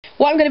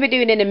what I'm going to be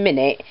doing in a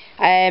minute,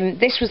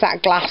 this was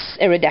that glass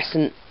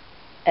iridescent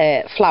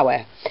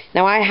flower.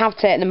 Now I have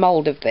taken a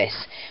mould of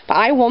this, but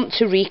I want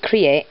to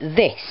recreate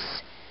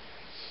this,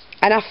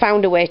 and I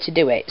found a way to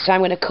do it, so I'm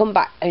going to come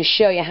back and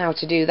show you how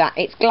to do that.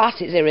 It's glass,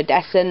 it's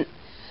iridescent,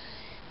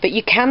 but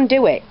you can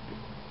do it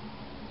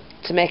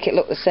to make it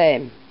look the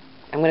same.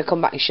 I'm going to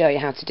come back and show you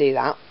how to do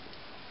that.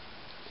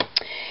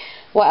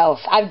 What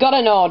else? I've got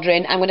an order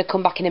in. I'm going to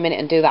come back in a minute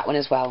and do that one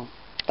as well.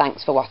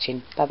 Thanks for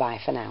watching. Bye bye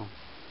for now.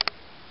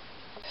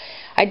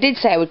 I did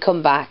say I would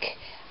come back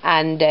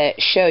and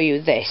show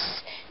you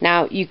this.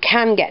 Now you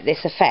can get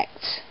this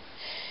effect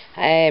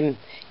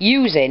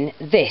using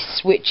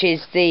this, which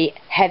is the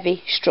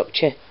heavy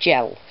structure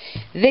gel.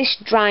 This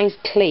dries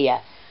clear,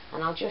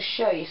 and I'll just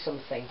show you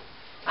something.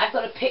 I've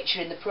got a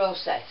picture in the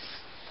process,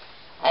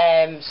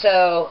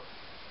 so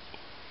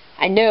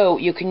I know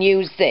you can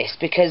use this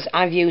because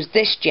I've used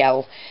this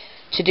gel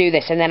to do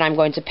this, and then I'm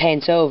going to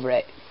paint over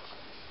it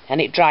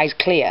and it dries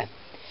clear.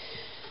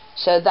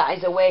 So that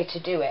is a way to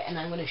do it, and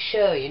I'm going to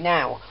show you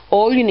now.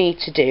 All you need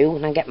to do,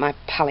 and I get my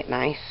palette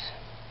knife,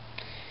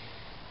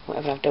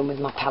 whatever I've done with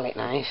my palette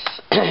knife,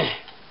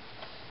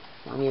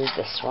 I'll use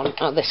this one,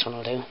 oh this one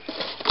will do,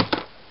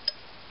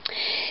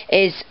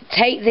 is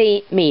take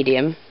the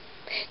medium.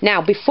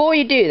 Now before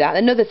you do that,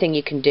 another thing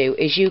you can do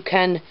is you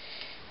can,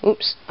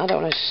 oops, I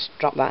don't want to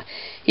drop that.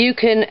 You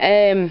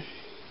can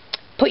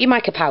put your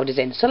mica powders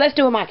in. So let's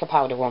do a mica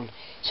powder one.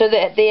 So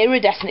that the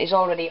iridescent is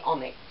already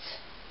on it.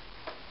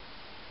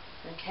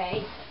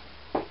 Okay.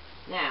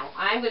 Now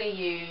I'm going to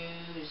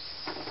use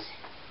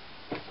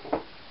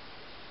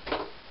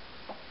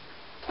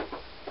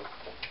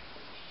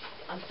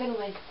I'm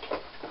filming.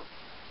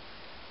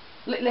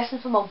 Listen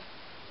for Mum.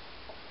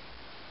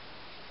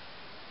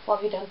 What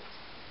have you done?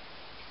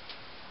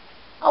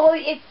 Oh, well,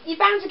 you're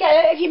bound to get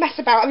hurt if you mess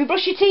about. Have you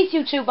brushed your teeth,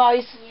 you two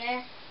boys?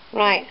 Yeah.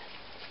 Right.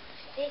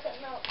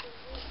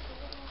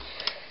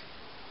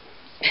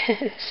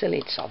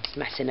 Silly sods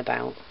messing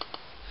about.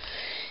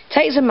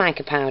 Take some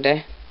mica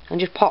powder and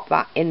just pop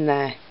that in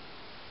there.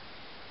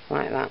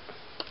 Like that.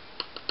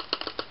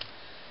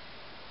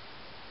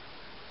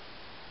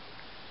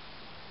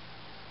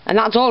 And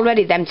that's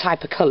already them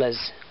type of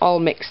colours, all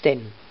mixed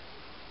in.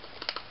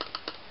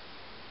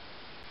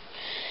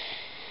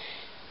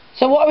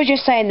 So what I was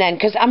just saying then,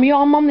 because I'm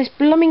on this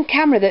blooming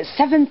camera that's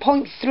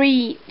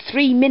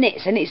 7.33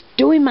 minutes and it's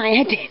doing my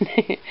head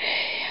in.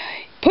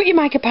 Put your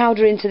mica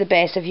powder into the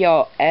base of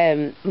your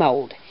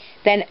mould.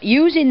 Then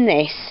using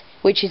this,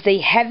 which is the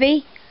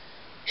heavy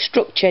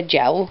structure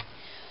gel,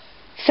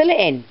 fill it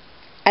in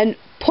and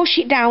push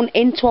it down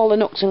into all the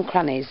nooks and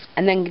crannies,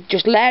 and then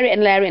just layer it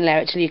and layer it and layer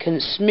it till you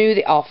can smooth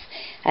it off,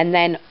 and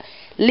then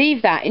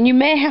leave that. And you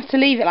may have to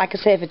leave it, like I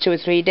say, for 2 or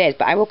 3 days,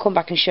 but I will come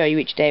back and show you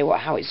each day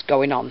how it's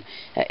going on,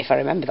 if I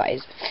remember, that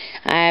is.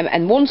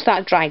 And once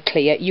that's dried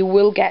clear, you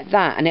will get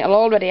that, and it'll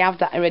already have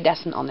that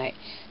iridescent on it.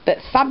 But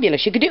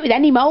fabulous. You could do it with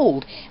any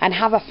mould and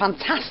have a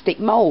fantastic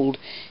mould,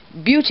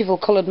 beautiful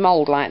coloured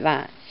mould like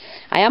that.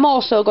 I am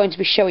also going to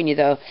be showing you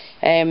though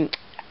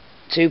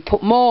to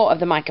put more of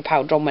the mica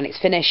powder on when it's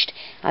finished,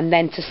 and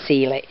then to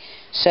seal it.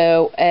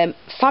 So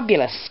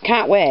fabulous,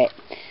 can't wait.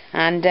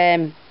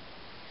 And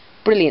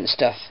brilliant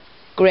stuff.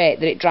 Great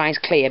that it dries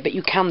clear, but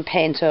you can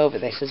paint over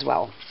this as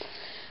well.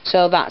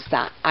 So that's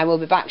that. I will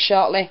be back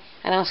shortly,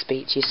 and I'll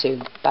speak to you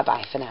soon. Bye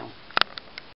bye for now.